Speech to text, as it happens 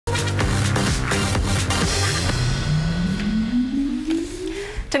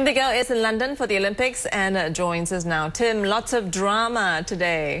Tim Diggle is in London for the Olympics and joins us now. Tim, lots of drama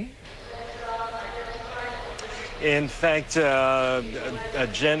today. In fact,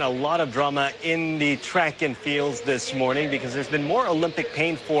 Jen, a lot of drama in the track and fields this morning because there's been more Olympic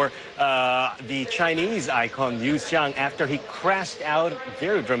pain for the Chinese icon Liu Xiang after he crashed out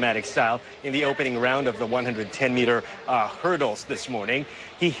very dramatic style in the opening round of the 110-meter hurdles this morning.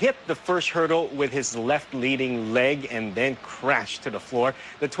 He hit the first hurdle with his left leading leg and then crashed to the floor.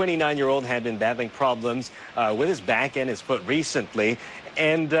 The 29-year-old had been battling problems with his back and his foot recently.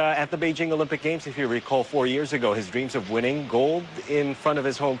 And at the Beijing Olympic Games, if you recall, 4 years ago, his dreams of winning gold in front of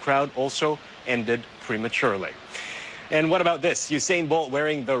his home crowd also ended prematurely. And what about this? Usain Bolt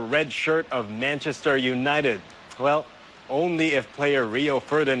wearing the red shirt of Manchester United. Well, only if player Rio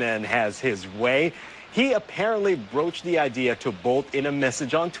Ferdinand has his way. He apparently broached the idea to Bolt in a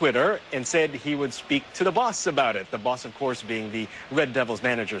message on Twitter and said he would speak to the boss about it. The boss, of course, being the Red Devils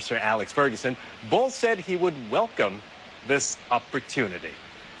manager, Sir Alex Ferguson. Bolt said he would welcome this opportunity.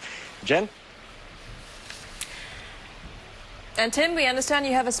 Jen? And Tim, we understand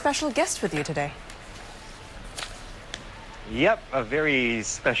you have a special guest with you today. Yep, a very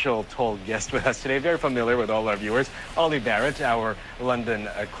special tall guest with us today, very familiar with all our viewers. Ollie Barrett, our London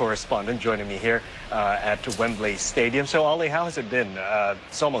correspondent, joining me here at Wembley Stadium. So, Ollie, how has it been?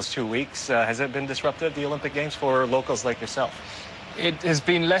 It's almost 2 weeks. Has it been disruptive, the Olympic Games, for locals like yourself? It has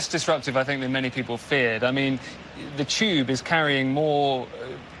been less disruptive, I think, than many people feared. I mean, the tube is carrying more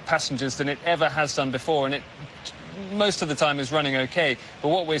passengers than it ever has done before, and it most of the time is running okay. But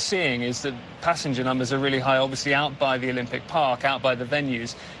what we're seeing is that passenger numbers are really high, obviously out by the Olympic Park, out by the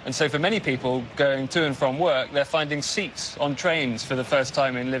venues. And so for many people going to and from work, they're finding seats on trains for the first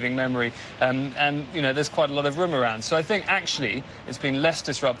time in living memory. And you know, there's quite a lot of room around. So I think actually it's been less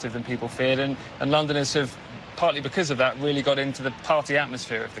disruptive than people feared, and Londoners have, partly because of that, really got into the party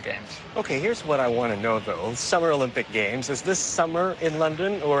atmosphere of the Games. Okay, here's what I want to know, though. Summer Olympic Games, is this summer in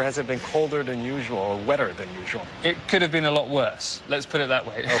London, or has it been colder than usual or wetter than usual? It could have been a lot worse, let's put it that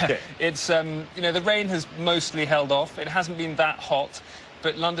way. Okay. It's, you know, the rain has mostly held off. It hasn't been that hot,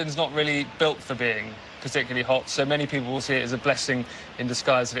 but London's not really built for being particularly hot, so many people will see it as a blessing in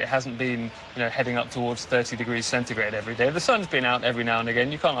disguise that it hasn't been, you know, heading up towards 30 degrees centigrade every day. The sun's been out every now and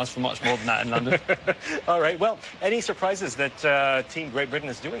again. You can't ask for much more than that in London. All right, well, any surprises that Team Great Britain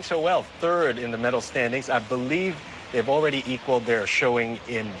is doing so well? Third in the medal standings. I believe they've already equaled their showing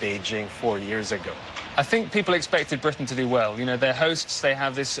in Beijing 4 years ago. I think people expected Britain to do well. You know, they're hosts, they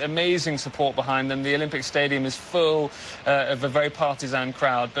have this amazing support behind them. The Olympic Stadium is full of a very partisan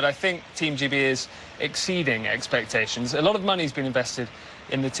crowd, but I think Team GB is exceeding expectations. A lot of money's been invested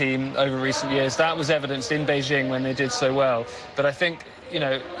in the team over recent years. That was evidenced in Beijing when they did so well. But I think, you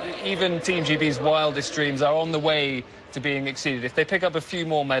know, even Team GB's wildest dreams are on the way to being exceeded. If they pick up a few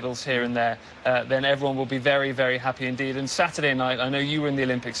more medals here and there, then everyone will be very, very happy indeed. And Saturday night, I know you were in the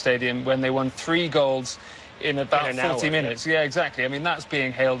Olympic Stadium when they won 3 golds in about 40 minutes. Yeah, exactly. I mean, that's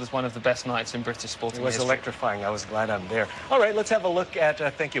being hailed as one of the best nights in British sporting history. It was electrifying. I was glad I'm there. All right, let's have a look at,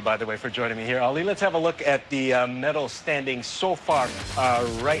 thank you, by the way, for joining me here, Ollie. Let's have a look at the medal standing so far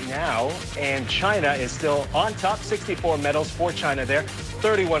right now. And China is still on top, 64 medals for China there,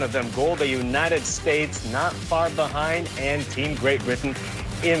 31 of them gold. The United States not far behind, and Team Great Britain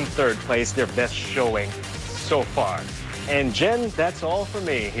in third place, their best showing so far. And Jen, that's all for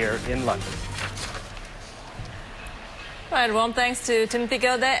me here in London. Right, warm thanks to Tim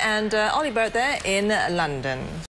Diggle there and Ollie Barrett there in London.